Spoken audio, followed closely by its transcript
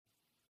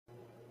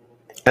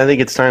I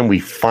think it's time we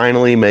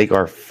finally make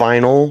our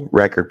final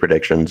record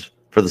predictions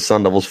for the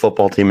Sun Devils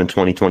football team in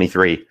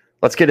 2023.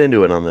 Let's get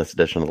into it on this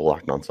edition of the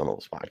Locked On Sun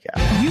Devils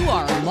podcast. You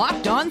are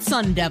Locked On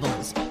Sun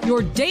Devils,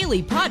 your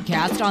daily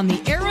podcast on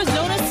the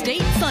Arizona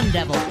State Sun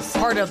Devils,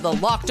 part of the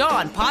Locked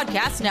On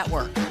Podcast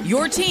Network,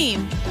 your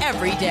team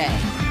every day.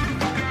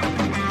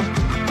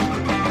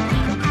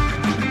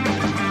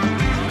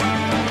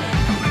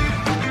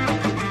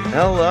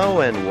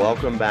 Hello and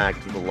welcome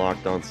back to the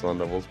Locked On Sun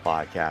Devils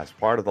podcast,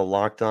 part of the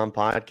Locked On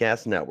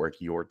Podcast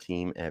Network, your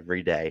team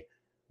every day.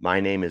 My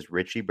name is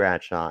Richie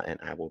Bradshaw, and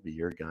I will be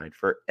your guide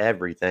for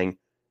everything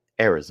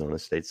Arizona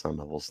State Sun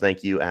Devils.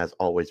 Thank you, as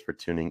always, for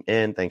tuning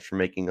in. Thanks for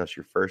making us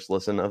your first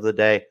listen of the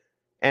day,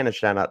 and a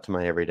shout out to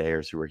my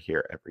everydayers who are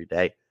here every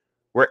day.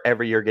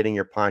 Wherever you're getting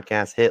your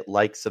podcast, hit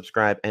like,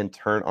 subscribe, and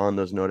turn on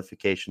those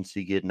notifications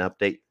so you get an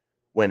update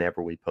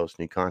whenever we post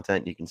new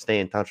content. You can stay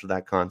in touch with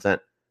that content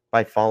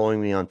by following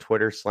me on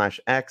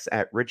Twitter/X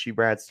at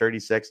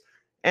RichieBrads36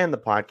 and the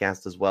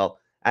podcast as well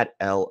at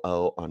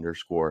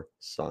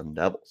LO_Sun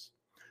Devils.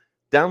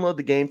 Download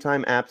the Game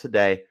Time app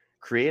today,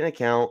 create an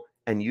account,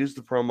 and use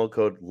the promo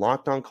code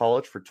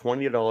LOCKEDONCollege for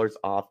 $20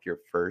 off your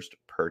first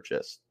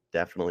purchase.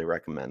 Definitely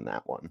recommend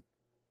that one.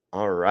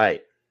 All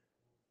right,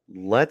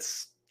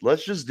 let's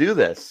just do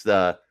this.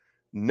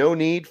 No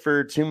need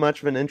for too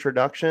much of an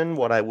introduction.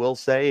 What I will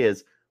say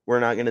is we're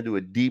not going to do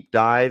a deep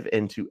dive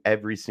into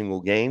every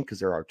single game because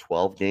there are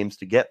 12 games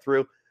to get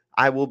through.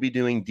 I will be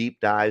doing deep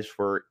dives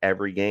for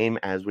every game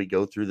as we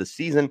go through the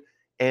season.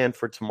 And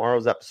for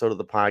tomorrow's episode of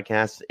the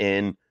podcast,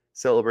 in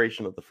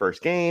celebration of the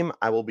first game,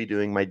 I will be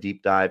doing my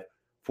deep dive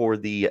for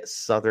the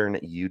Southern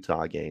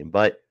Utah game.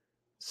 But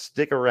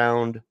stick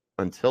around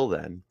until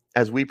then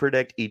as we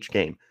predict each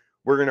game.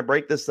 We're going to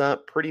break this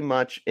up pretty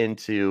much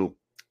into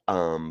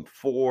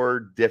three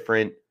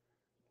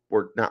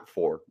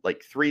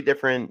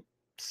different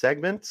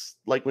segments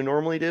like we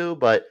normally do,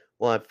 but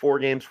we'll have 4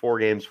 games.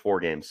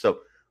 So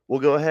we'll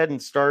go ahead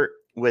and start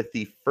with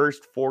the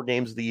first 4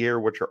 games of the year,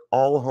 which are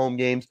all home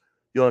games.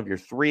 You'll have your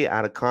 3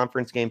 out of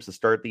conference games to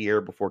start the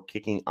year before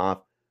kicking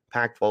off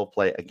Pac-12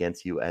 play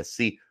against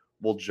USC.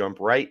 We'll jump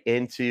right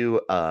into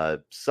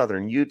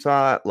Southern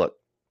Utah. Look,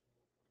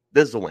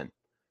 this is a win.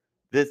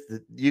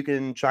 You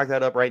can chalk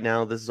that up right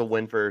now. This is a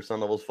win for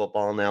Sun Devils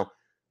football. Now,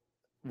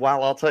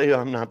 while I'll tell you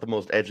I'm not the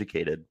most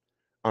educated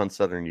on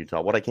Southern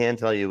Utah, what I can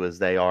tell you is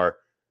they are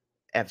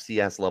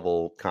FCS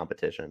level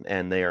competition,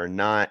 and they are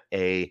not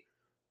a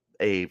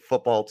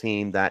football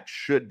team that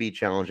should be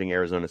challenging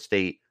Arizona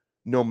State,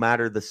 no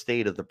matter the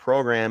state of the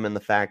program and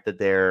the fact that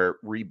they're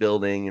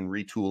rebuilding and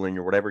retooling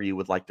or whatever you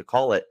would like to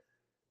call it.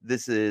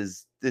 This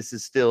is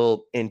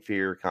still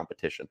inferior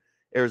competition.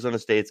 Arizona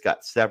State's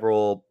got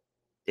several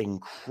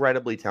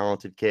incredibly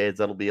talented kids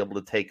that'll be able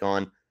to take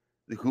on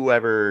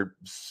whoever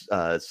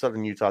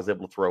Southern Utah is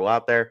able to throw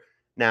out there.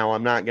 Now,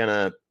 I'm not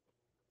gonna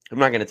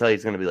tell you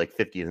it's gonna be like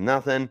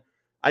 50-0.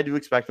 I do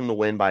expect them to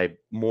win by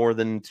more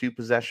than 2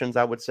 possessions,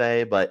 I would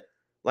say. But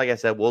like I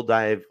said, we'll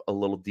dive a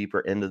little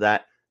deeper into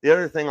that. The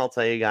other thing I'll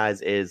tell you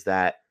guys is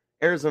that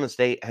Arizona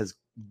State has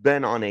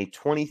been on a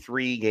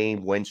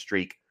 23-game win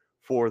streak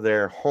for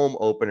their home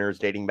openers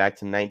dating back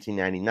to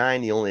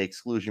 1999. The only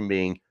exclusion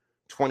being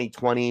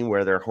 2020,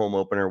 where their home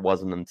opener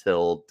wasn't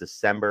until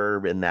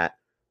December in that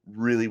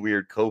really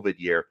weird COVID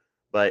year.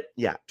 But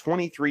yeah,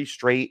 23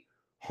 straight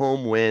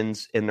home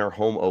wins in their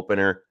home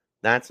opener.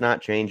 That's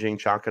not changing.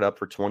 Chalk it up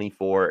for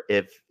 24.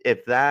 If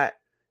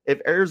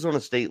Arizona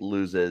State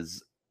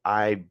loses,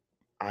 I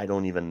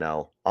don't even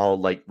know. I'll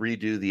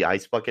redo the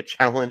ice bucket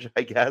challenge,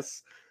 I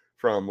guess,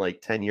 from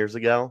 10 years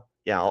ago.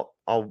 Yeah,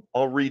 I'll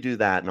redo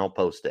that and I'll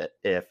post it.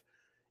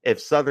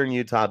 If Southern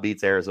Utah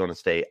beats Arizona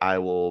State, I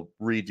will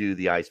redo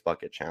the ice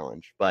bucket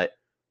challenge. But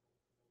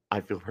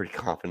I feel pretty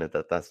confident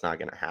that that's not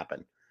going to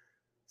happen.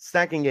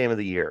 Second game of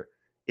the year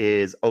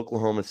is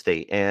Oklahoma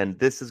State, and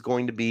this is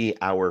going to be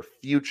our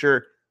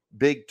future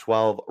Big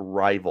 12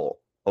 rival,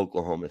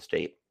 Oklahoma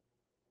State.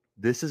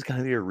 This is going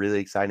to be a really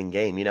exciting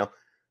game.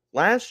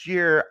 Last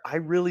year, I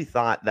really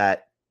thought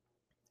that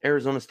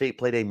Arizona State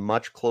played a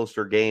much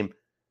closer game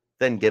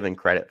than given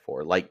credit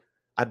for.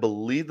 I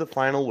believe the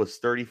final was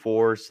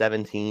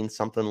 34-17,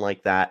 something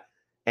like that.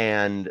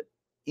 And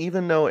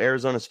even though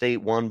Arizona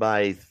State lost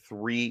by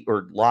 3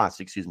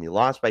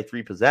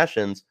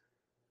 possessions,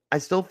 I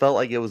still felt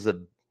like it was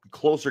a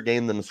closer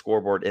game than the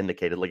scoreboard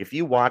indicated. If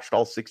you watched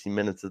all 60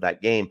 minutes of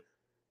that game,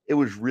 it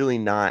was really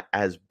not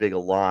as big a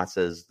loss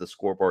as the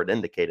scoreboard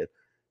indicated.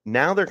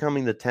 Now they're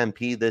coming to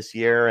Tempe this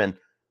year, and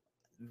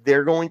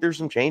they're going through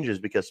some changes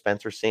because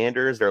Spencer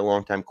Sanders, their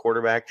longtime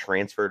quarterback,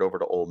 transferred over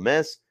to Ole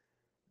Miss.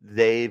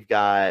 They've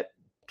got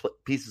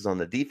pieces on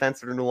the defense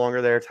that are no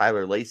longer there.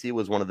 Tyler Lacey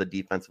was one of the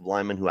defensive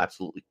linemen who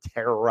absolutely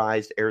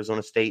terrorized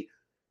Arizona State.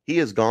 He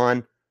is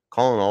gone.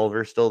 Colin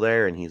Oliver's still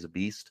there, and he's a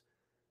beast.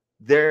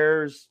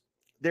 There's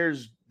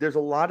a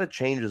lot of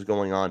changes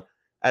going on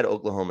at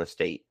Oklahoma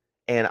State,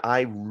 and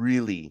I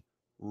really,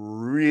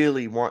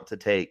 really want to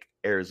take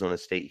Arizona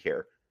State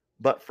here.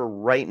 But for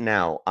right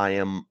now, I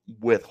am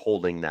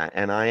withholding that,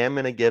 and I am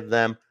going to give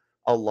them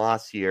a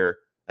loss here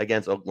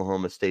against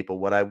Oklahoma State. But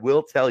what I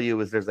will tell you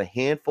is there's a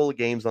handful of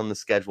games on the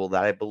schedule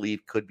that I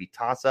believe could be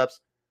toss-ups.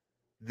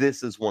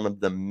 This is one of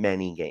the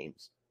many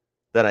games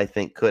that I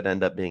think could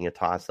end up being a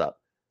toss-up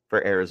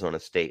for Arizona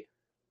State.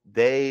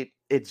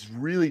 It's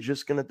really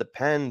just going to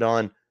depend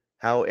on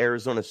how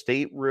Arizona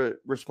State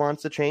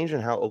responds to change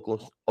and how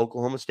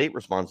Oklahoma State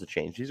responds to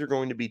change. These are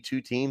going to be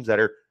two teams that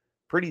are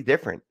pretty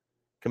different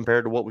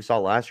compared to what we saw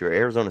last year.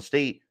 Arizona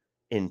State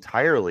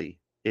entirely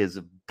is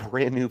a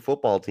brand new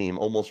football team,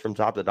 almost from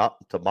top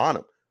to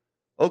bottom.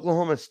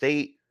 Oklahoma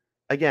State,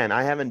 again,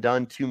 I haven't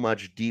done too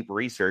much deep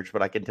research,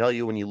 but I can tell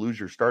you when you lose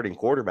your starting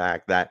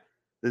quarterback that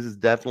this is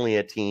definitely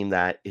a team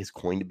that is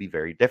going to be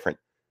very different.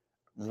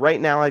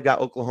 Right now, I've got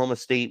Oklahoma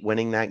State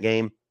winning that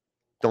game.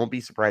 Don't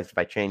be surprised if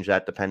I change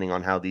that depending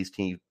on how these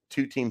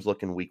two teams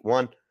look in week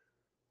 1.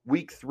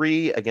 Week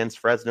 3 against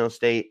Fresno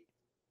State,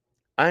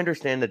 I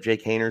understand that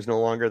Jake Hayner's no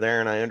longer there,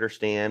 and I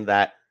understand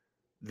that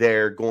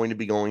they're going to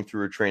be going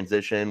through a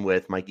transition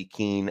with Mikey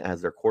Keene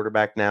as their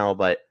quarterback now,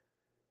 but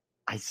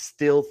I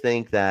still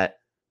think that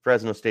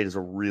Fresno State is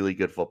a really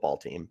good football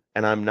team,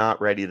 and I'm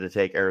not ready to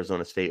take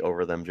Arizona State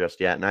over them just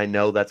yet. And I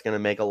know that's going to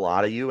make a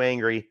lot of you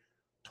angry.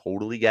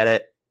 Totally get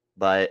it,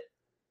 but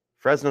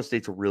Fresno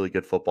State's a really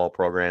good football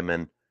program,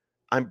 and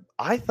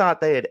I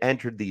thought they had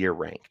entered the year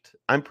ranked.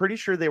 I'm pretty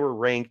sure they were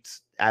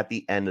ranked at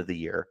the end of the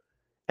year,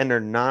 and they're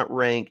not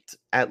ranked,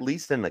 at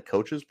least in the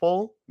coaches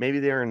poll. Maybe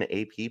they're in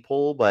the AP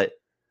poll, but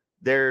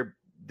they're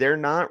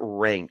not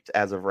ranked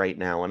as of right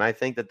now, and I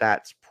think that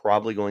that's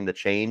probably going to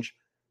change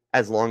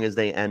as long as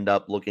they end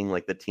up looking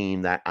like the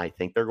team that I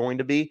think they're going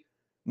to be.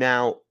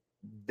 Now,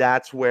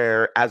 that's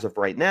where, as of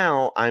right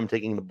now, I'm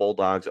taking the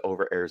Bulldogs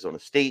over Arizona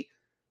State.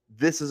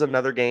 This is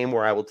another game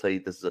where I will tell you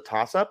this is a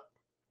toss-up.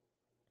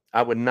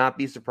 I would not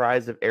be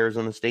surprised if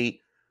Arizona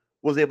State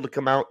was able to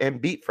come out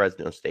and beat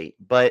Fresno State,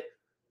 but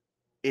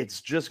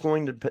it's just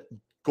going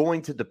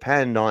to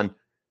depend on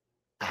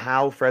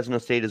how Fresno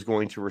State is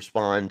going to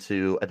respond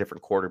to a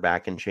different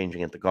quarterback and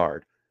changing at the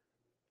guard.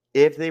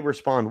 If they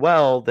respond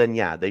well, then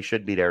yeah, they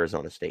should beat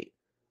Arizona State.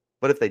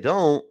 But if they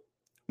don't,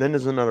 then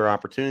there's another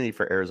opportunity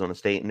for Arizona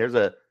State. And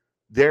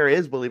there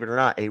is, believe it or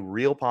not, a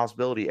real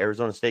possibility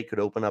Arizona State could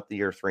open up the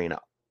year 3-0.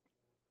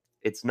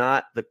 It's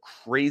not the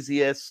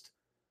craziest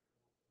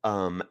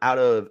out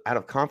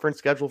of conference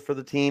schedule for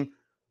the team.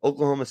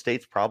 Oklahoma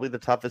State's probably the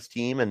toughest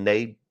team, and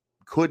they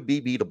could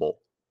be beatable.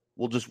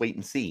 We'll just wait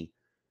and see.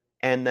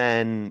 And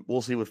then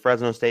we'll see with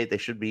Fresno State. They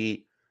should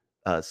beat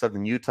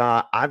Southern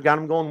Utah. I've got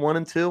them going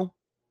 1-2.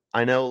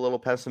 I know, a little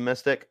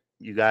pessimistic.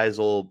 You guys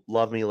will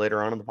love me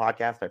later on in the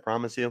podcast, I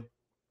promise you.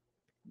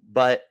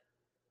 But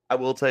I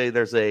will tell you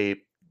there's a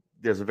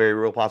very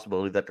real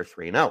possibility that they're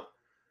 3-0.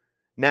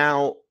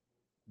 Now,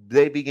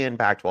 they begin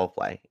Pac-12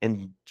 play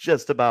in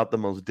just about the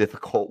most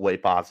difficult way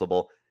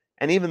possible.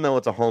 And even though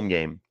it's a home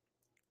game,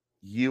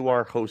 you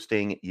are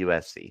hosting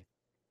USC.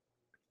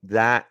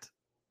 That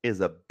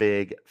is a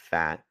big,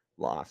 fat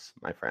loss,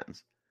 my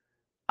friends.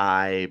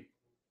 I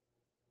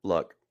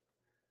love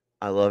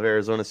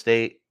Arizona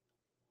State.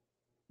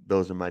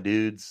 Those are my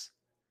dudes.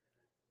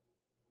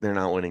 They're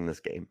not winning this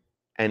game.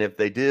 And if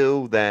they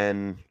do,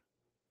 then,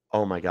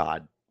 oh my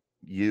God,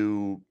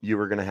 you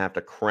are going to have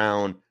to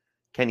crown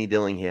Kenny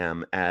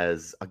Dillingham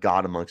as a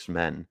god amongst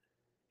men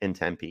in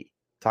Tempe.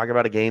 Talk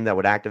about a game that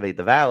would activate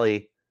the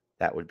Valley.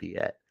 That would be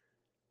it.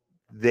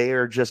 They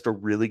are just a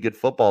really good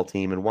football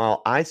team. And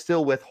while I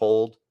still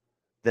withhold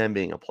them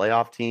being a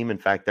playoff team, in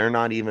fact, they're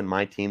not even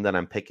my team that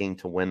I'm picking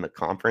to win the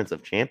Conference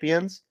of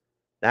Champions.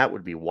 That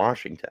would be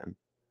Washington.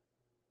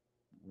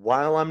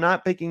 While I'm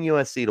not picking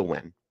USC to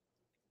win,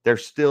 they're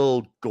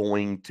still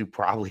going to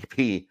probably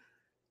be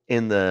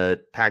in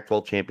the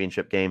Pac-12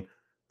 championship game.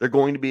 They're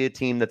going to be a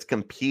team that's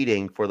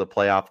competing for the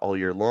playoff all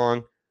year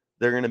long.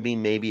 They're going to be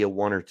maybe a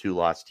 1 or 2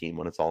 loss team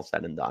when it's all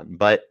said and done.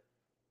 But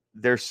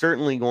they're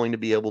certainly going to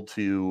be able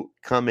to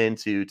come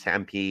into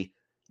Tempe,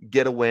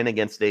 get a win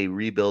against a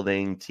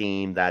rebuilding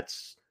team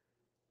that's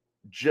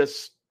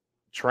just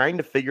trying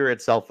to figure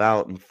itself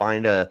out and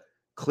find a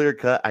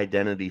clear-cut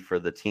identity for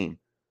the team.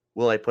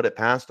 Will I put it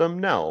past them?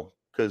 No,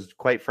 because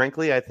quite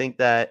frankly, I think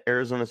that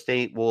Arizona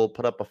State will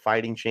put up a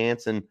fighting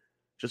chance in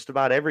just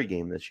about every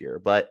game this year.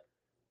 But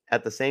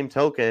at the same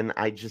token,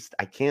 I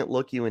can't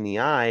look you in the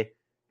eye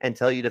and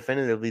tell you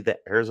definitively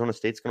that Arizona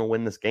State's going to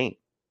win this game.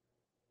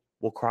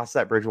 We'll cross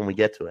that bridge when we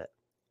get to it.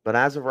 But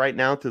as of right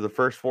now, through the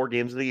first 4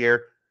 games of the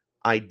year,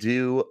 I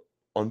do,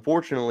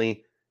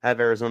 unfortunately, have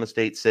Arizona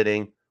State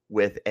sitting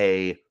with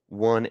a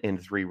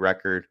 1-3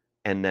 record.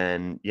 And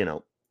then,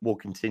 we'll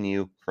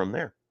continue from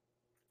there.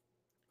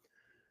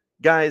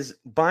 Guys,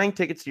 buying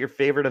tickets to your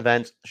favorite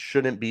events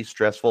shouldn't be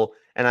stressful.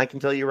 And I can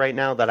tell you right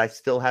now that I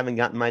still haven't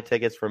gotten my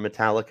tickets for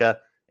Metallica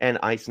and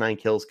Ice Nine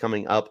Kills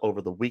coming up over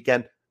the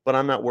weekend. But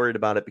I'm not worried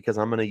about it because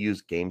I'm going to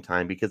use Game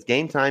Time. Because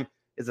Game Time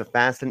is a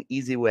fast and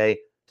easy way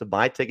to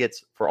buy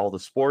tickets for all the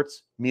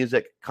sports,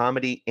 music,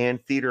 comedy,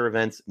 and theater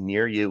events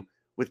near you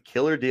with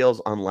killer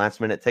deals on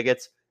last-minute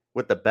tickets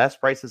with the best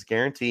prices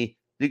guarantee.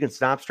 You can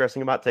stop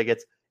stressing about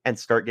tickets and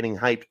start getting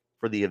hyped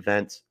for the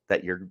events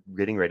that you're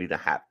getting ready to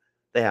have.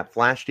 They have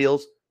flash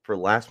deals for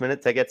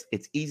last-minute tickets.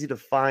 It's easy to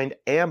find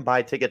and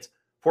buy tickets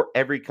for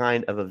every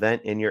kind of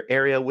event in your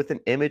area with an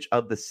image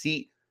of the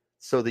seat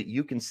so that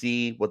you can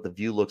see what the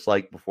view looks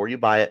like before you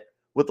buy it,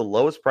 with the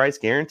lowest price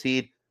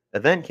guaranteed,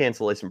 event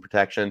cancellation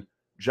protection,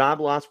 job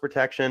loss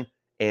protection,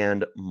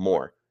 and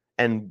more.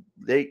 And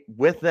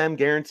with them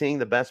guaranteeing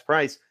the best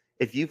price,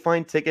 if you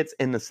find tickets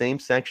in the same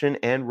section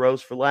and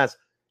rows for less,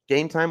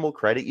 Game Time will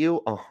credit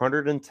you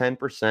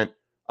 110%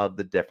 of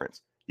the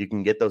difference. You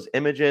can get those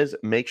images,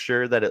 make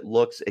sure that it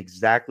looks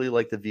exactly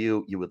like the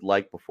view you would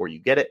like before you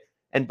get it,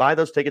 and buy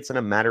those tickets in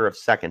a matter of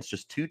seconds.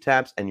 Just 2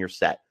 taps and you're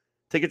set.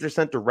 Tickets are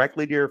sent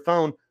directly to your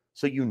phone,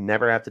 so you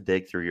never have to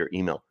dig through your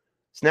email.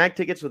 Snag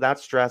tickets without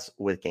stress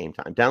with Game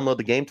Time. Download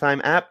the Game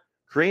Time app,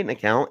 create an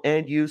account,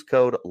 and use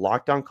code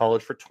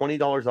LOCKEDONCollege for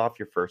 $20 off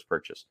your first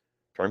purchase.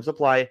 Terms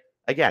apply.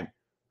 Again,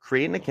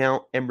 create an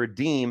account and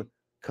redeem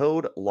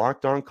code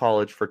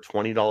LOCKEDONCollege for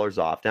 $20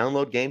 off.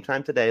 Download Game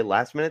Time today.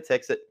 Last-minute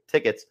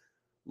tickets,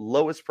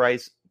 lowest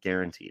price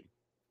guaranteed.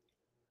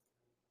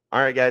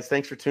 All right, guys,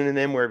 thanks for tuning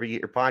in. Wherever you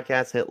get your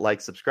podcasts, hit like,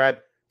 subscribe,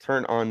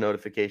 turn on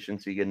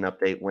notifications so you get an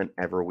update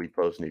whenever we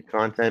post new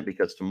content,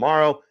 because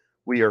tomorrow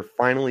we are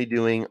finally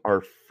doing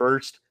our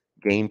first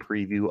game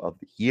preview of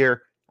the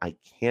year. I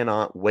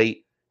cannot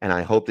wait, and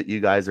I hope that you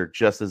guys are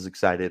just as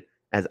excited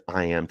as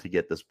I am to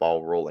get this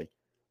ball rolling.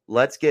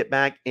 Let's get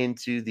back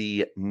into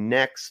the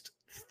next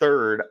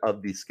third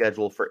of the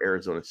schedule for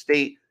Arizona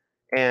State,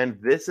 and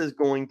this is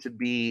going to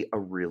be a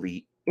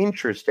really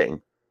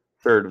interesting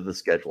third of the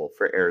schedule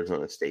for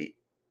Arizona State.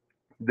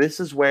 This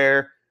is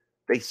where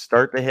they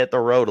start to hit the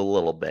road a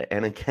little bit.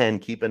 And again,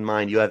 keep in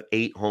mind, you have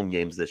 8 home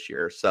games this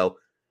year. So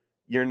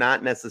you're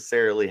not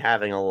necessarily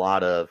having a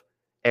lot of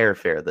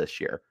airfare this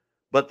year.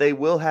 But they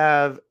will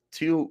have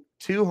two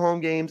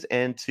home games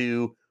and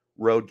 2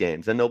 road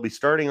games. And they'll be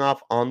starting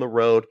off on the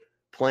road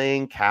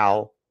playing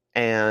Cal.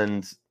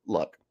 And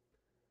look,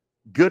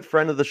 good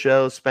friend of the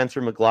show,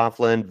 Spencer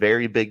McLaughlin,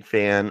 very big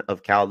fan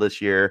of Cal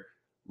this year.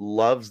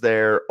 Loves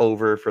their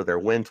over for their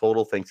win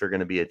total. Thinks they're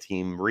going to be a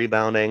team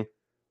rebounding.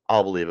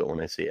 I'll believe it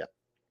when I see it.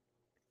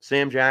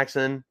 Sam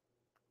Jackson,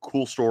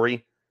 cool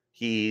story.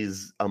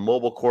 He's a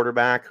mobile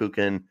quarterback who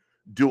can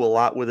do a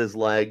lot with his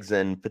legs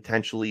and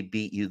potentially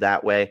beat you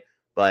that way.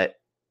 But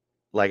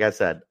like I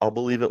said, I'll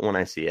believe it when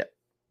I see it.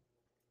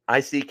 I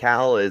see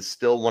Cal as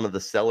still one of the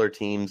stellar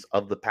teams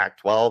of the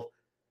Pac-12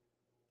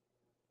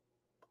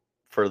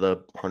 for the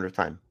 100th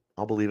time.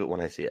 I'll believe it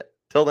when I see it.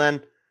 Till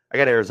then, I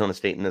got Arizona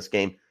State in this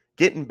game,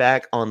 getting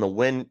back on the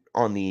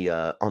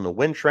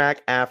win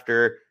track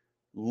after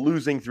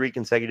losing 3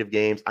 consecutive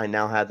games. I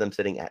now have them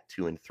sitting at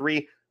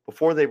 2-3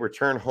 before they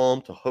return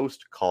home to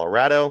host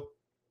Colorado.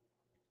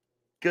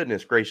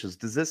 Goodness gracious,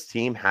 does this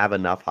team have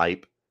enough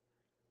hype?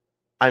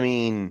 I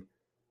mean,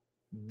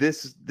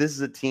 this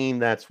is a team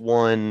that's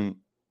won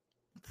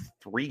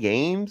 3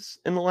 games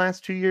in the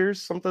last 2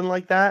 years, something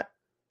like that.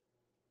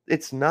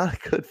 It's not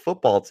a good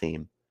football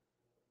team.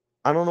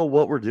 I don't know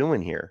what we're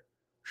doing here,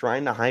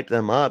 trying to hype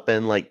them up.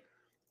 And like,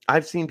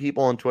 I've seen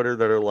people on Twitter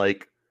that are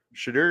like,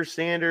 Shedeur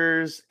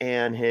Sanders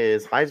and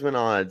his Heisman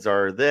odds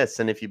are this,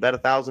 and if you bet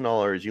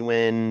 $1,000, you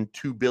win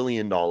 $2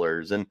 billion.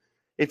 And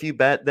if you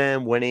bet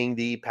them winning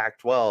the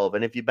Pac-12,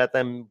 and if you bet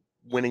them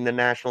winning the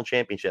national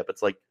championship,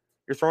 it's like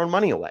you're throwing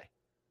money away.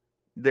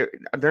 They're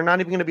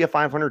not even going to be a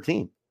 500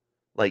 team.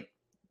 Like,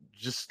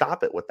 just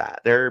stop it with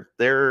that.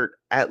 They're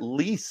at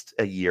least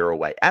a year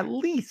away, at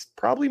least,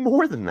 probably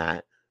more than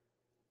that.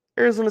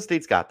 Arizona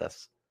State's got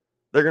this.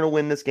 They're going to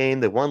win this game.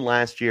 They won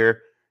last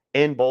year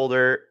in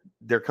Boulder.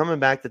 They're coming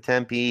back to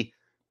Tempe.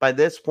 By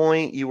this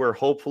point, you were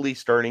hopefully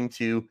starting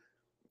to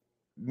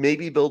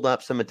maybe build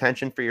up some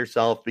attention for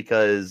yourself,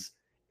 because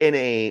in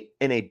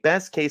a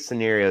best case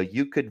scenario,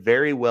 you could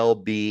very well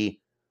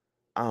be,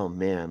 oh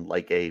man,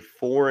 like a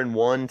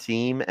 4-1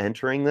 team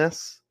entering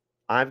this.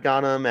 I've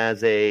got them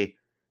as a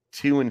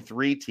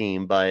 2-3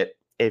 team, but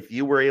if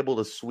you were able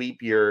to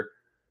sweep your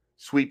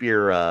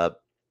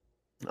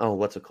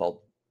what's it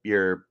called?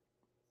 Your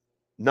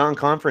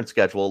non-conference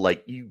schedule,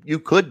 like you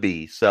could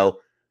be.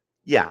 So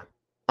yeah,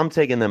 I'm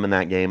taking them in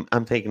that game.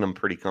 I'm taking them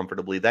pretty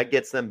comfortably. That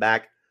gets them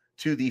back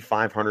to the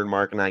 500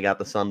 mark, and I got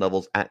the Sun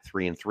Devils at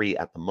 3-3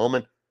 at the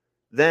moment.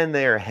 Then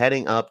they are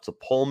heading up to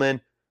Pullman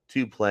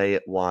to play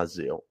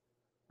Wazoo.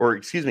 Or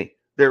excuse me,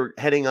 they're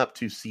heading up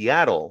to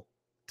Seattle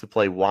to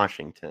play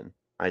Washington.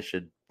 I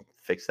should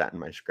fix that in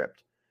my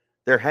script.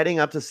 They're heading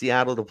up to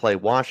Seattle to play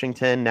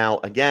Washington. Now,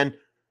 again,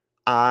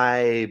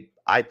 I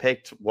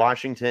picked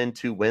Washington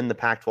to win the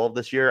Pac-12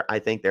 this year. I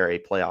think they're a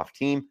playoff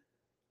team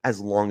as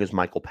long as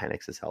Michael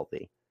Penix is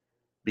healthy.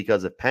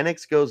 Because if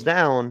Penix goes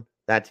down,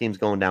 that team's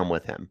going down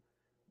with him.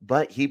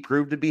 But he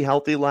proved to be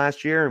healthy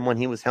last year, and when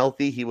he was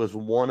healthy, he was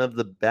one of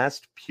the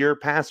best pure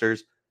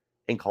passers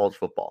in college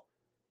football.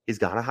 He's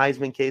got a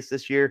Heisman case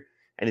this year,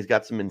 and he's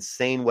got some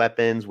insane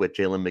weapons with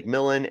Jalen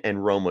McMillan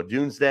and Rome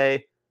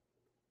Odunze,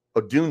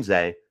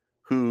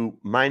 who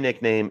my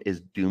nickname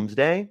is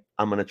Doomsday.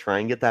 I'm going to try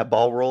and get that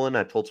ball rolling.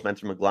 I told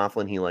Spencer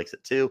McLaughlin he likes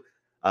it too.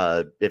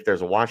 If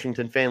there's a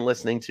Washington fan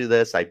listening to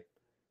this,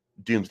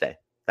 Doomsday.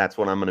 That's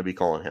what I'm going to be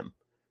calling him.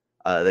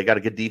 They got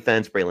a good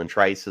defense. Braylon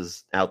Trice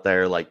is out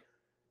there. Like,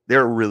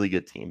 they're a really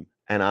good team,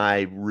 and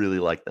I really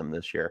like them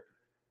this year.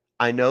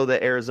 I know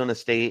that Arizona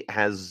State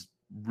has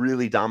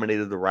really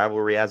dominated the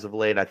rivalry as of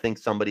late. I think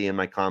somebody in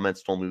my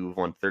comments told me we've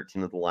won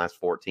 13 of the last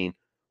 14,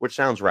 which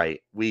sounds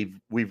right. We've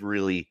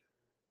really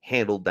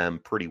handled them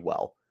pretty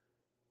well.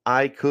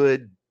 I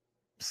could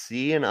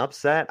see an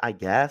upset, I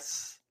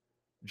guess,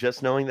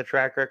 just knowing the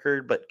track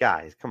record. But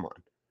guys, come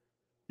on.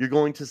 You're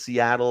going to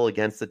Seattle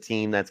against a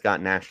team that's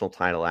got national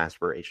title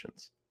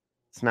aspirations.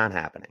 It's not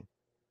happening.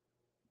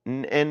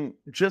 And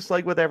just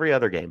like with every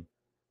other game,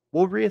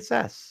 we'll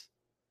reassess.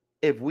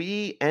 If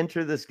we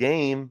enter this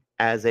game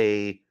as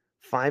a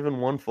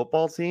 5-1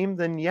 football team,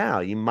 then yeah,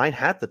 you might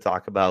have to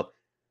talk about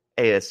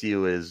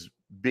ASU as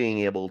being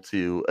able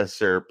to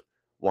usurp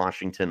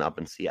Washington up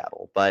in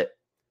Seattle. But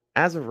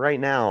as of right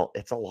now,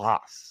 it's a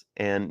loss,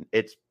 and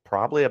it's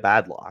probably a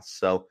bad loss.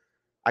 So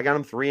I got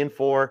them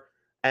 3-4,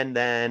 and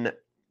then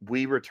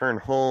we return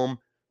home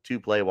to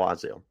play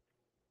Wazoo.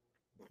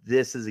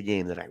 This is a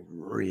game that I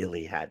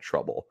really had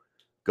trouble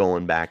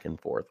going back and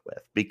forth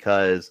with,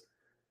 because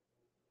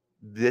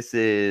this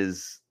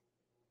is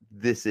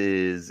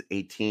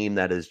a team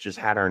that has just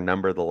had our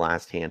number the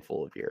last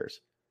handful of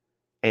years.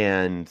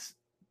 And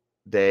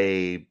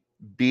they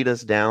beat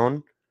us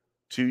down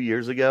 2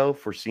 years ago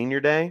for senior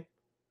day.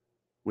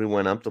 We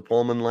went up to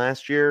Pullman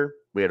last year.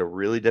 We had a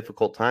really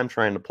difficult time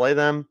trying to play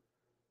them.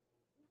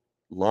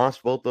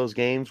 Lost both those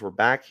games. We're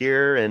back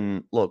here.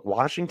 And look,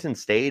 Washington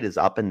State is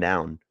up and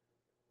down.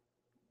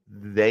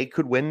 They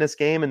could win this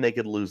game and they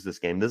could lose this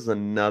game. This is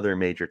another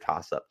major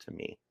toss-up to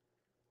me.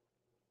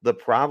 The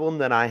problem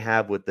that I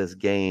have with this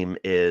game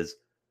is,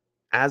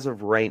 as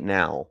of right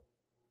now,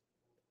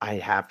 I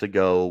have to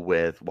go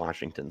with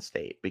Washington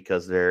State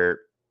because they're,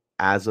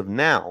 as of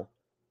now,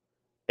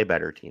 a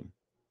better team.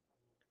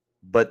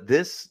 But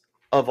this,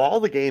 of all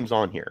the games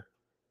on here,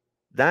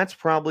 that's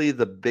probably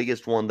the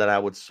biggest one that I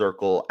would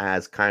circle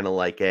as kind of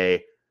like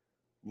a,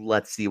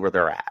 let's see where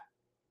they're at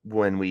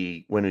when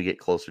we get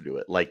closer to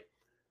it. Like,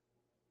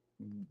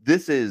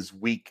 this is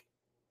week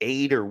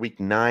 8 or week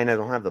 9. I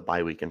don't have the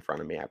bye week in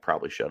front of me. I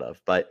probably should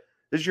have, but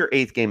this is your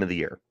 8th game of the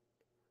year.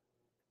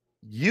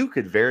 You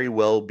could very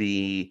well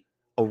be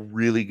a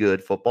really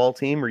good football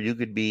team, or you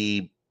could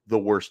be the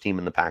worst team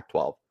in the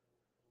Pac-12.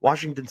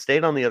 Washington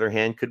State, on the other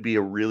hand, could be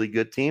a really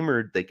good team,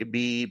 or they could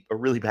be a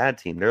really bad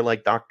team. They're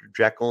like Dr.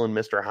 Jekyll and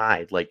Mr.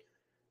 Hyde. Like,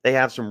 they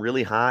have some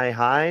really high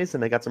highs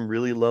and they got some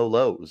really low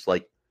lows.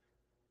 Like,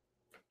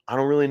 I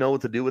don't really know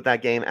what to do with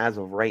that game as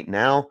of right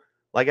now.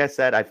 Like I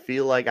said, I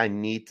feel like I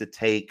need to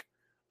take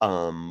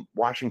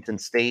Washington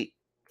State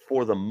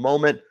for the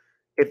moment.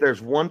 If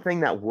there's one thing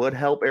that would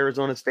help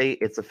Arizona State,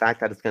 it's the fact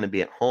that it's going to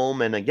be at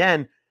home. And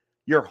again,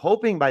 you're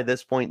hoping by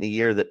this point in the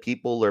year that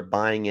people are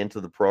buying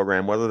into the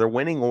program, whether they're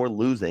winning or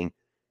losing,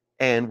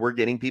 and we're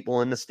getting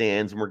people in the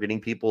stands and we're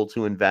getting people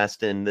to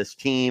invest in this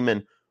team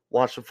and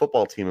watch the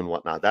football team and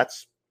whatnot.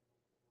 That's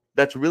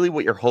really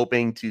what you're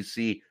hoping to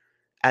see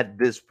at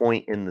this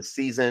point in the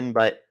season.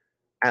 But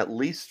at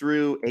least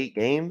through 8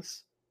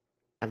 games,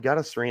 I've got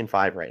us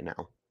 3-5 right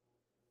now.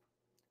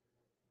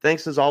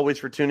 Thanks as always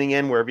for tuning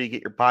in. Wherever you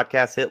get your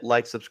podcasts, hit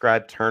like,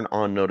 subscribe, turn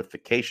on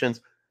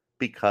notifications,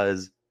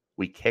 because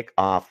we kick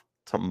off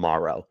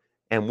tomorrow.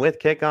 And with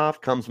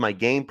kickoff comes my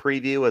game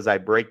preview as I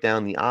break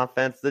down the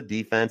offense, the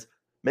defense,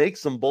 make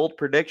some bold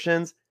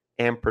predictions,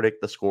 and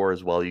predict the score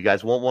as well. You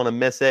guys won't want to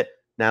miss it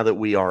now that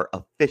we are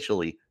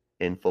officially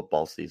in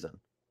football season.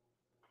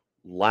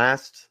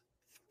 Last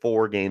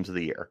 4 games of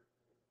the year.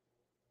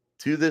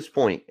 To this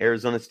point,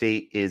 Arizona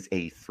State is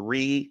a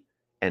 3-5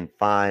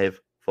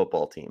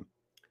 football team.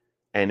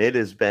 And it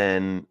has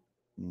been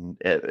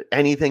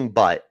anything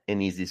but an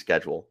easy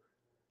schedule.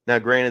 Now,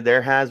 granted,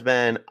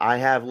 I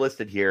have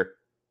listed here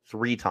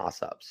 3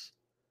 toss-ups.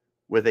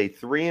 With a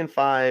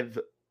 3-5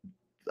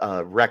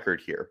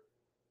 record here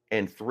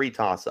and 3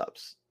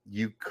 toss-ups,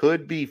 you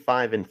could be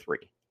 5-3.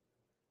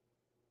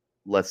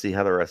 Let's see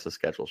how the rest of the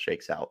schedule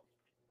shakes out.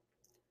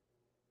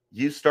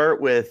 You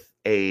start with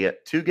a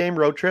 2-game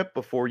road trip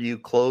before you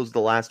close the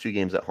last 2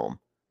 games at home.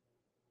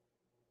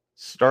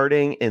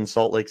 Starting in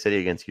Salt Lake City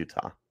against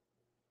Utah.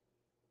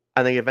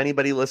 I think if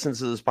anybody listens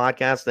to this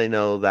podcast, they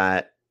know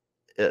that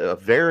a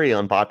very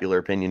unpopular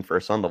opinion for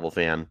a Sun Devil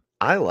fan,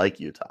 I like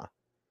Utah.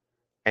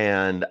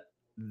 And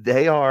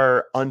they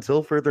are,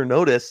 until further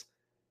notice,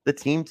 the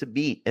team to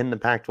beat in the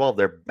Pac-12.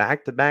 They're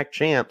back-to-back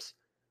champs.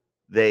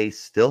 They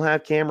still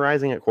have Cam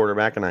Rising at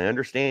quarterback, and I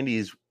understand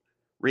he's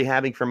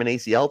rehabbing from an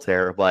ACL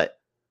tear, but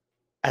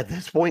at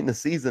this point in the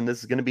season,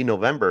 this is going to be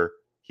November,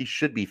 he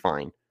should be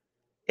fine.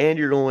 And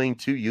you're going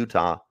to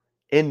Utah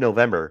in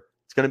November.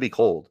 It's going to be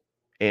cold.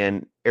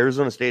 And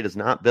Arizona State is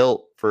not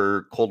built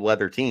for cold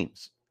weather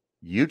teams.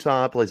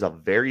 Utah plays a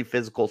very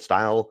physical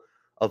style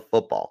of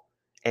football.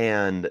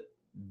 And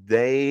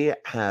they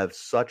have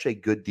such a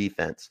good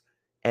defense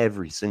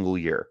every single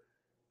year.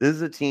 This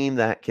is a team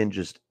that can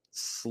just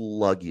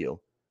slug you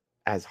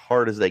as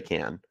hard as they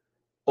can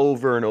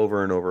over and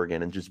over and over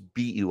again and just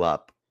beat you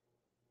up.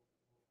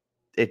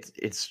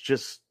 It's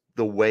just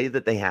the way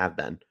that they have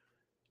been.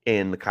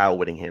 in the Kyle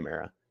Whittingham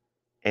era.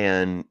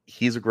 And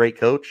he's a great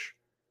coach.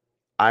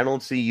 I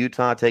don't see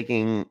Utah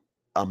taking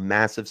a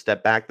massive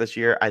step back this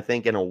year. I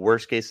think in a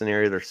worst case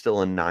scenario, they're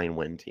still a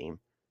 9-win team.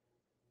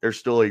 They're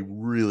still a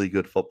really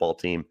good football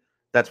team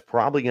that's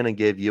probably going to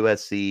give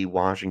USC,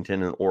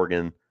 Washington, and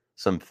Oregon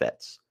some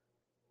fits.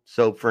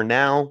 So for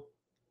now,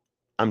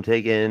 I'm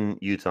taking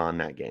Utah in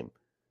that game.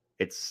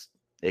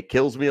 It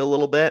kills me a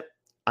little bit.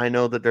 I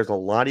know that there's a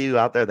lot of you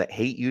out there that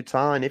hate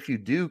Utah, and if you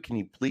do, can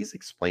you please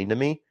explain to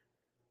me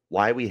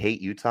why we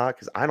hate Utah?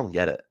 Because I don't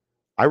get it.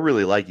 I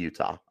really like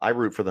Utah. I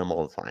root for them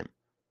all the time.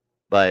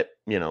 But,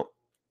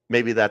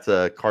 maybe that's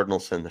a cardinal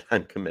sin that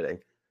I'm committing.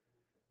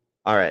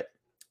 All right.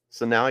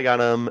 So now I got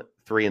them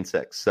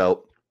 3-6.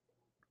 So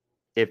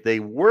if they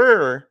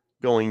were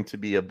going to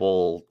be a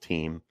bowl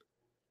team,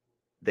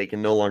 they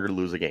can no longer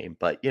lose a game.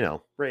 But,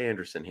 Ray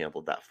Anderson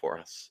handled that for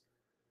us.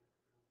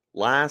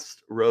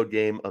 Last road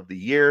game of the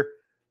year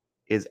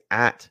is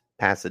at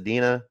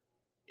Pasadena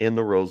in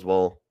the Rose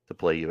Bowl to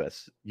play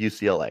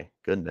UCLA.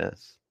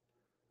 Goodness.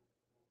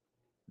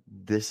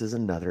 This is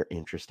another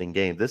interesting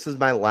game. This is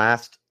my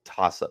last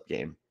toss-up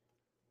game.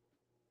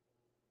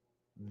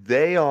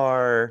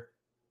 They're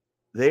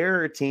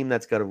a team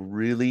that's got a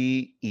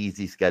really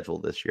easy schedule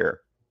this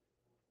year.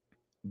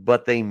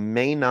 But they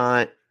may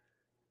not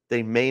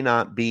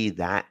be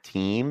that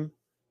team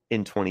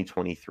in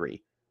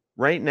 2023.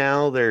 Right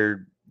now,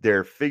 they're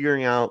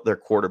figuring out their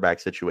quarterback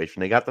situation.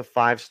 They got the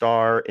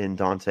 5-star in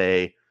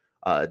Dante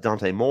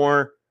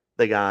Moore.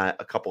 They got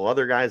a couple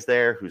other guys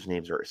there whose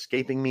names are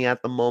escaping me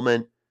at the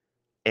moment.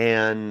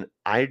 And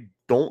I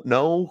don't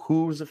know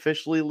who's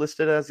officially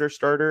listed as their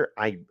starter.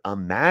 I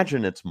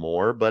imagine it's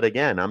Moore, but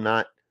again, I'm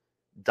not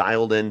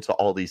dialed into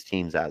all these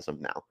teams as of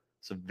now.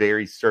 It's a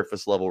very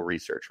surface level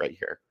research right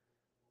here.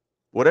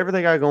 Whatever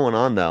they got going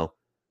on, though,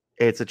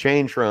 it's a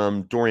change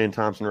from Dorian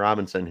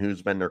Thompson-Robinson,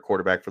 who's been their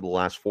quarterback for the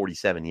last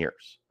 47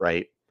 years,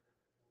 right?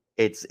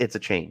 It's a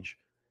change.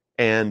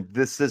 And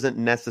this isn't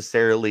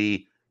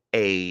necessarily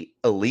a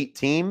elite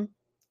team.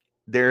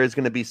 There is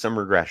going to be some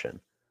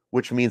regression,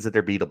 which means that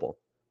they're beatable,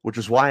 which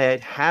is why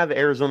I'd have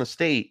Arizona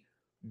State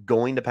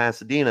going to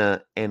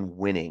Pasadena and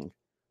winning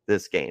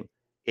this game.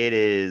 It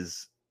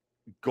is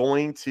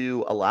going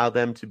to allow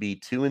them to be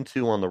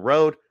 2-2 on the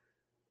road.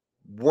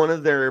 One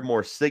of their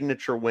more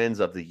signature wins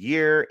of the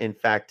year. In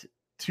fact,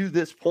 to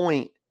this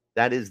point,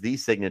 that is the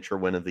signature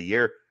win of the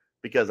year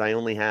because I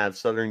only have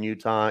Southern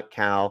Utah,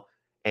 Cal,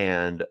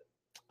 and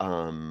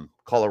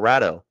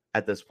Colorado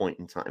at this point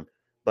in time.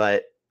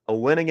 But a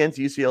win against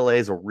UCLA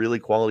is a really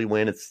quality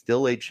win. It's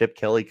still a Chip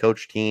Kelly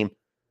coach team.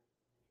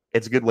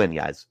 It's a good win,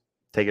 guys.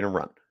 Take it and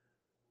run.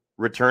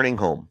 Returning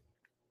home.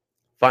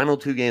 Final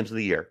 2 games of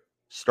the year.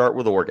 Start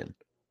with Oregon.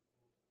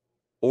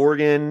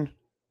 Oregon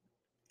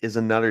is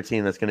another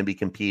team that's going to be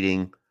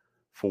competing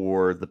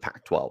for the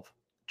Pac-12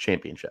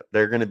 championship.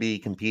 They're going to be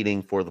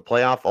competing for the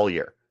playoff all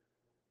year.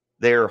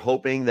 They're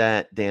hoping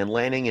that Dan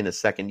Lanning in his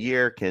second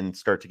year can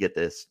start to get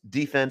this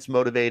defense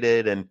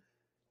motivated and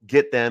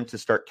get them to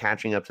start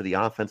catching up to the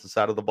offensive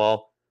side of the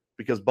ball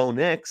because Bo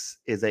Nix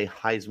is a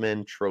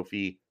Heisman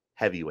Trophy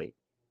heavyweight.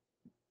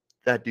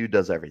 That dude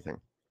does everything.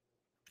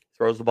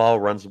 Throws the ball,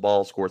 runs the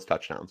ball, scores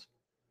touchdowns.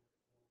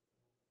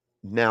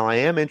 Now, I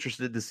am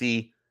interested to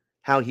see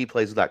how he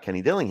plays without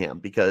Kenny Dillingham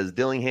because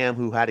Dillingham,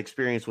 who had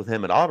experience with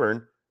him at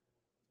Auburn,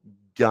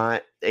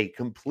 got a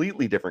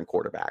completely different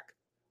quarterback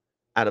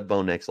out of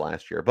Bo Nix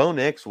last year. Bo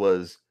Nix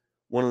was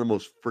one of the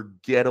most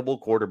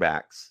forgettable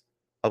quarterbacks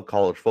of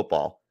college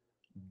football.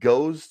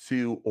 Goes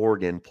to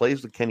Oregon,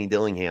 plays with Kenny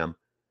Dillingham,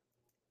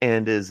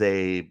 and is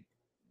a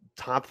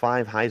top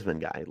 5 Heisman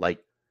guy.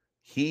 Like,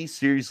 he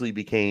seriously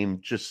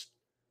became just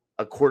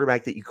a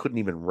quarterback that you couldn't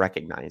even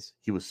recognize.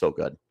 He was so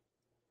good.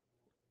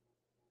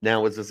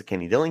 Now, is this a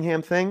Kenny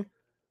Dillingham thing?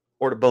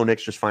 Or did Bo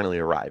Nix just finally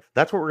arrive?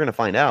 That's what we're going to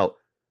find out.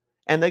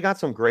 And they got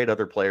some great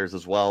other players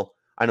as well.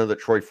 I know that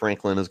Troy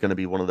Franklin is going to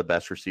be one of the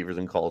best receivers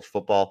in college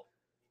football.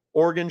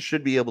 Oregon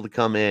should be able to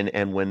come in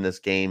and win this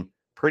game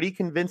pretty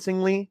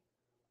convincingly.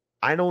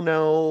 I don't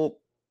know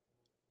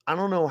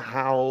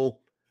how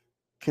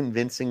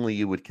convincingly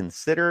you would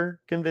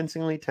consider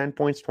convincingly 10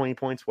 points, 20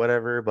 points,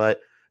 whatever, but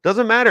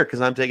doesn't matter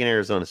because I'm taking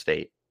Arizona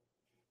State.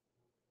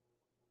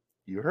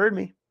 You heard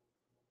me.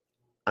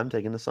 I'm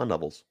taking the Sun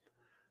Devils.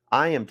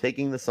 I am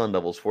taking the Sun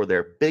Devils for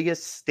their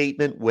biggest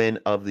statement win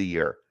of the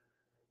year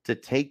to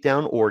take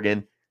down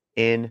Oregon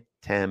in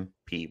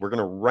Tempe. We're going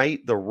to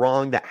right the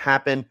wrong that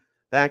happened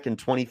back in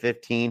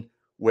 2015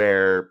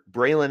 where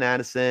Braylon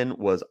Addison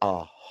was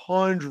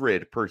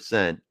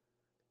 100%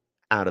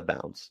 out of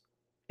bounds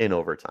in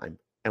overtime.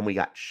 And we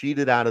got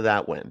cheated out of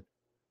that win.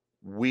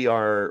 We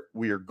are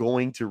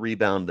going to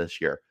rebound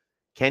this year.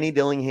 Kenny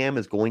Dillingham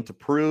is going to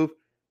prove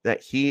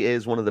that he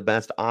is one of the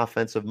best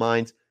offensive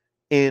minds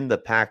in the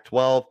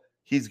Pac-12.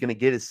 He's going to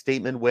get his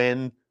statement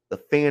win. The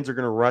fans are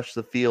going to rush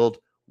the field.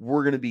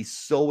 We're going to be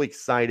so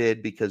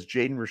excited because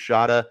Jaden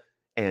Rashada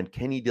and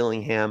Kenny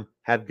Dillingham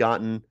have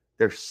gotten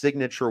their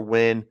signature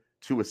win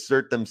to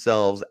assert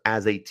themselves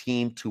as a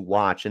team to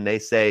watch. And they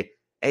say,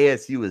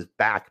 ASU is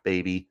back,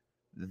 baby.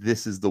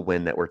 this is the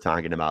win that we're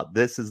talking about.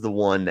 This is the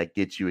one that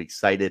gets you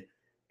excited.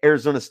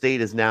 Arizona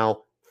State is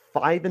now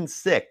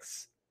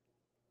 5-6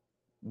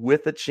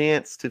 with a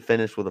chance to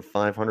finish with a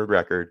 500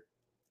 record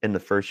in the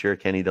first year of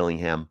Kenny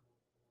Dillingham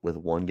with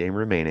one game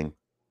remaining,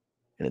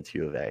 and it's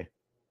U of A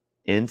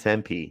in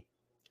Tempe.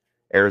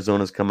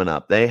 Arizona's coming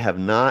up. They have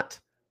not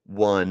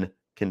won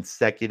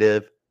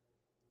consecutive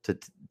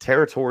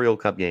territorial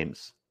cup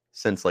games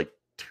since like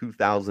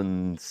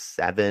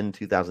 2007,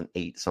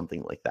 2008,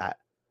 something like that.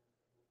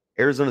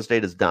 Arizona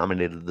State has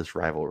dominated this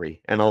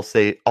rivalry, and I'll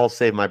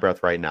save my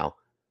breath right now.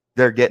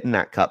 They're getting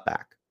that cup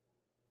back.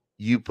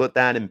 You put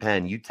that in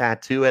pen, you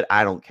tattoo it,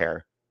 I don't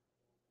care.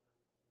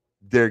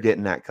 They're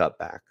getting that cup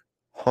back.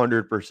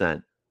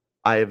 100%.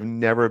 I have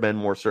never been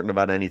more certain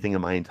about anything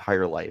in my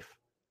entire life.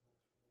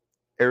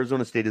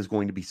 Arizona State is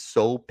going to be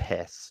so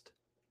pissed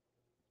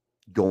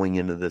going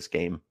into this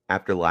game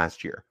after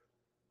last year.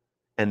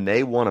 And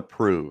they want to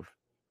prove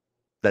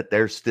that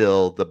they're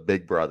still the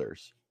big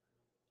brothers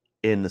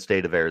in the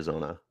state of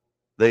Arizona.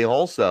 They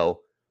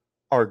also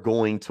are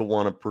going to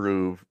want to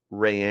prove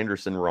Ray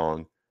Anderson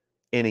wrong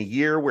in a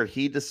year where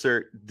he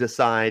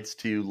decides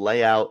to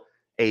lay out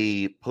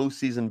a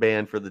postseason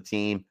ban for the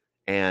team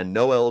and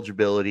no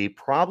eligibility,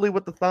 probably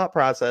with the thought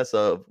process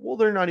of, well,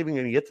 they're not even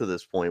going to get to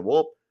this point.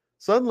 Well,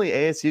 suddenly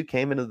ASU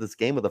came into this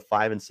game with a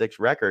 5-6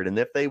 record, and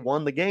if they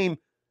won the game,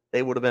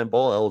 they would have been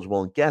bowl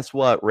eligible. And guess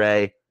what,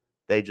 Ray?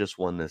 They just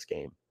won this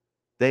game.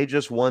 They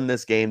just won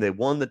this game. They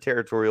won the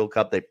Territorial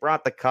Cup. They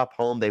brought the cup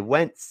home. They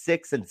went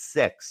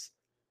 6-6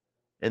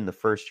 in the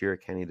first year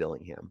of Kenny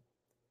Dillingham.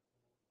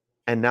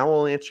 And now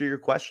I'll answer your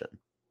question,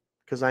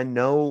 because I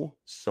know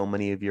so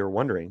many of you are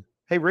wondering,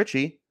 hey,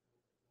 Richie,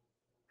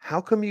 how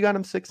come you got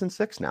him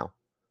 6-6 now?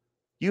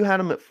 You had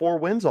him at 4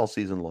 wins all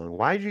season long.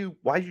 Why'd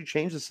you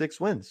change the 6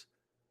 wins?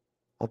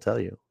 I'll tell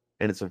you.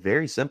 And it's a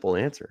very simple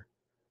answer.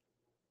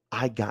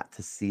 I got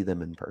to see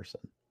them in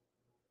person.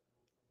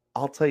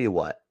 I'll tell you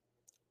what,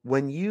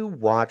 when you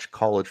watch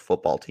college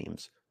football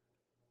teams,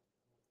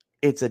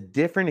 it's a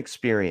different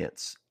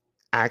experience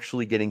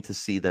actually getting to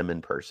see them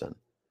in person.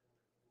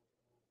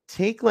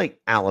 Take like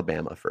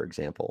Alabama, for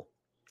example.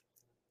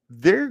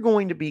 They're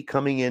going to be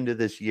coming into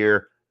this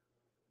year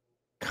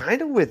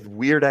kind of with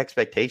weird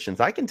expectations.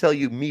 I can tell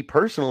you, me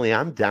personally,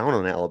 I'm down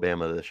on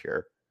Alabama this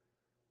year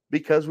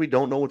because we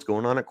don't know what's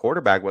going on at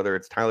quarterback, whether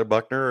it's Tyler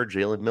Buchner or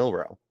Jalen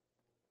Milroe.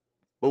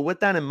 But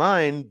with that in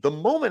mind, the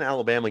moment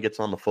Alabama gets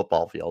on the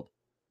football field,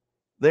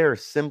 they're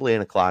simply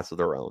in a class of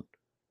their own.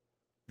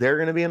 They're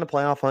going to be in the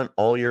playoff hunt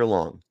all year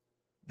long.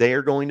 They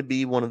are going to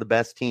be one of the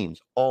best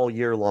teams all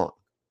year long.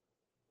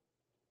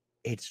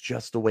 It's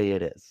just the way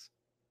it is.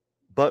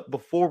 But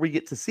before we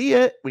get to see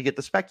it, we get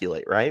to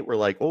speculate, right? We're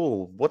like,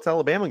 oh, what's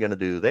Alabama going to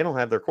do? They don't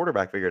have their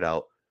quarterback figured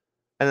out.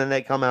 And then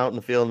they come out in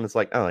the field and it's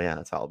like, oh, yeah,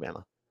 it's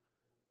Alabama.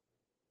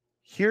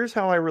 Here's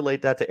how I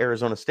relate that to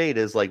Arizona State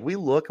is like, we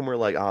look and we're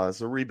like, oh,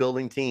 it's a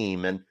rebuilding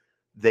team and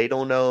they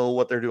don't know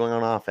what they're doing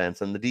on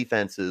offense and the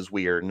defense is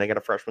weird and they got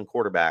a freshman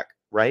quarterback,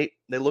 right?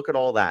 They look at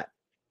all that.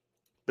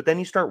 But then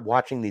you start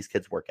watching these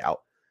kids work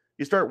out.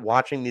 You start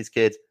watching these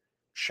kids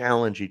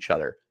challenge each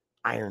other.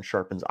 Iron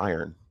sharpens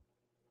iron.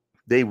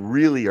 They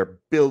really are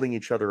building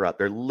each other up.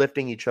 They're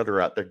lifting each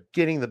other up. They're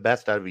getting the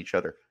best out of each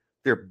other.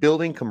 They're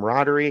building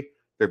camaraderie.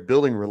 They're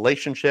building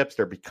relationships.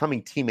 They're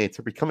becoming teammates.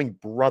 They're becoming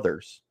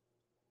brothers.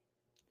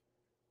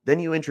 Then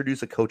you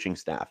introduce a coaching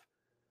staff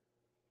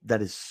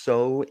that is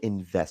so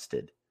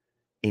invested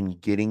in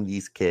getting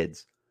these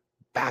kids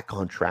back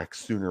on track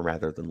sooner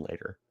rather than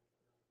later.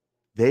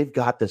 They've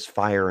got this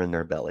fire in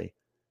their belly,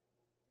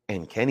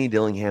 and Kenny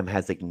Dillingham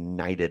has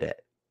ignited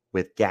it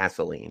with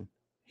gasoline.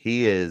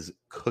 He is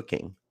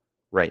cooking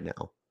right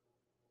now.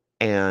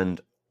 And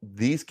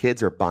these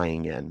kids are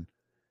buying in.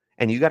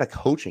 And you got a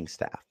coaching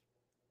staff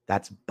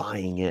that's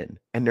buying in.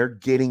 And they're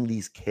getting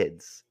these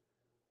kids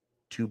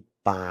to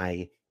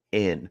buy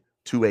in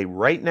to a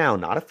right now,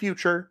 not a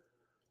future,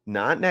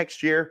 not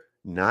next year,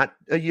 not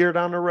a year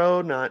down the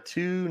road, not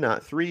 2,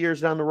 not 3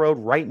 years down the road,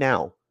 right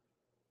now.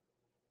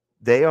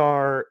 They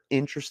are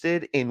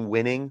interested in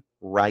winning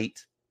right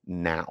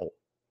now.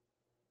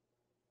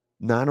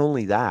 Not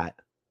only that,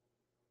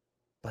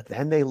 but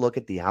then they look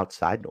at the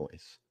outside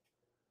noise.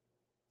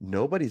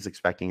 Nobody's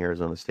expecting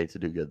Arizona State to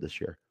do good this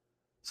year.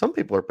 Some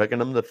people are picking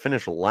them to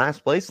finish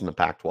last place in the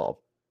Pac-12.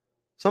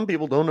 Some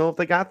people don't know if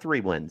they got 3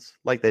 wins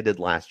like they did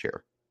last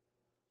year.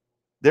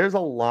 There's a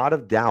lot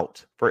of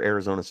doubt for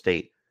Arizona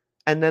State.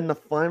 And then the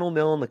final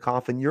nail in the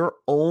coffin, your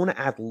own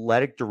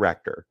athletic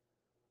director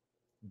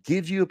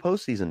gives you a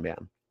postseason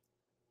ban.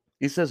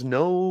 He says,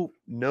 no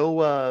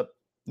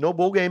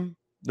bowl game.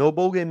 No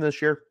bowl game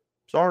this year.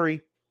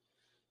 Sorry.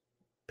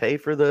 Pay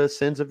for the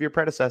sins of your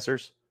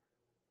predecessors.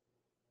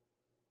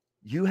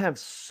 You have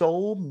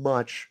so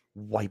much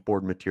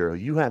whiteboard material.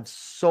 You have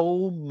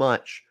so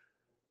much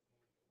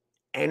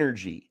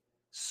energy,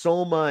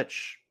 so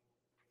much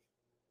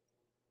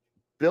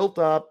built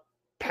up,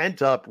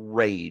 pent up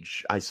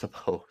rage, I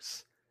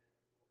suppose,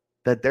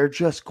 that they're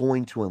just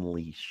going to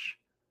unleash.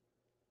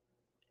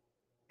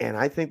 And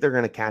I think they're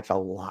going to catch a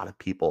lot of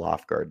people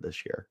off guard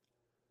this year.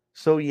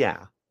 So,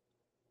 yeah,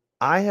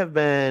 I have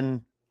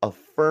been a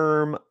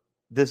firm,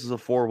 this is a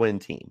 4-win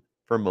team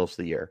for most of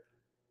the year.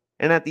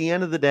 And at the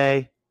end of the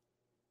day,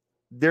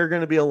 they're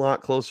going to be a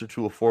lot closer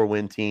to a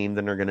 4-win team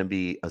than they're going to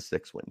be a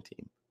 6-win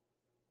team.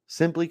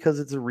 Simply because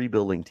it's a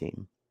rebuilding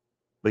team.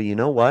 But you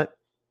know what?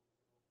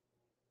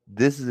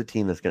 This is a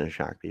team that's going to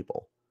shock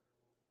people.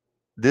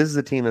 This is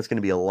a team that's going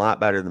to be a lot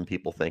better than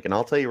people think. And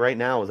I'll tell you right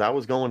now, as I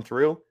was going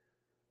through,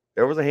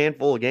 there was a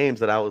handful of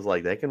games that I was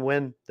like, they can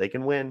win, they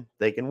can win,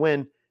 they can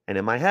win. And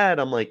in my head,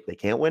 I'm like, they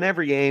can't win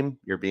every game.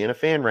 You're being a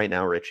fan right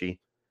now, Richie.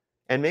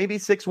 And maybe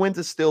 6 wins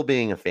is still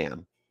being a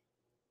fan.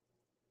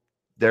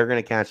 They're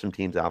going to catch some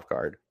teams off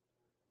guard.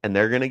 And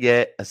they're going to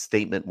get a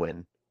statement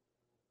win.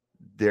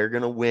 They're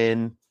going to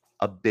win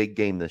a big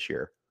game this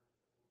year.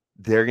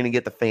 They're going to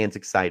get the fans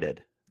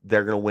excited.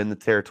 They're going to win the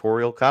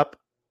Territorial Cup.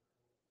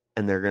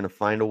 And they're going to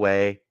find a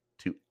way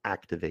to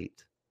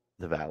activate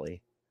the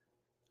Valley.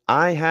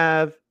 I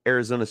have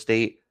Arizona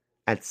State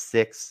at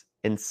 6-6.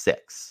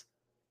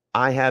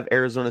 I have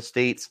Arizona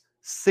State's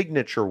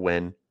signature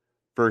win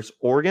versus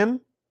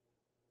Oregon.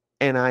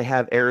 And I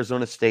have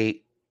Arizona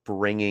State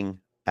bringing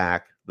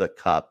back the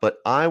cup. But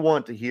I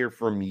want to hear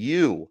from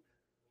you.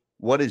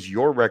 What is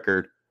your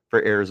record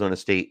for Arizona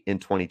State in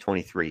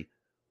 2023?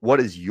 What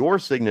is your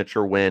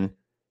signature win?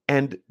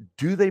 And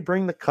do they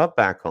bring the cup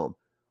back home?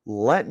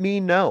 Let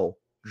me know.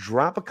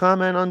 Drop a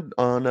comment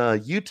on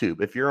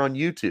YouTube. If you're on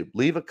YouTube,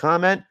 leave a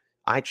comment.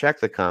 I check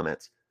the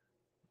comments.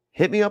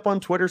 Hit me up on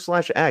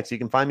Twitter/X. You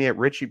can find me at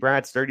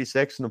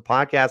RichieBrats36 and the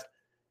podcast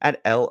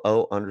at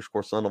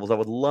LO_Sun Devils. I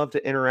would love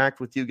to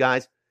interact with you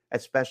guys,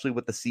 especially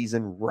with the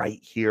season right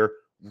here,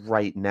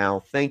 right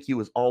now. Thank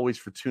you as always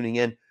for tuning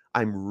in.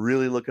 I'm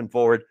really looking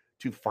forward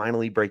to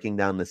finally breaking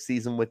down the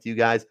season with you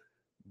guys.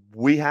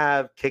 We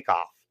have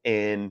kickoff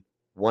in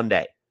one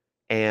day,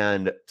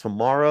 and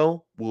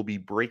tomorrow we'll be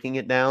breaking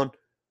it down,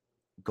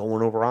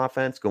 going over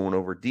offense, going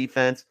over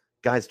defense,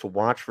 guys to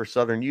watch for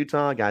Southern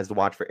Utah, guys to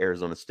watch for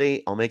Arizona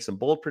State. I'll make some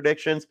bold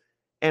predictions,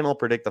 and I'll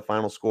predict the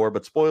final score.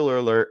 But spoiler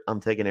alert, I'm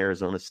taking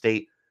Arizona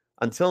State.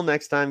 Until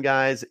next time,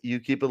 guys, you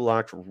keep it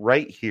locked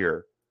right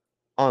here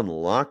on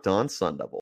Locked On Sun Devils.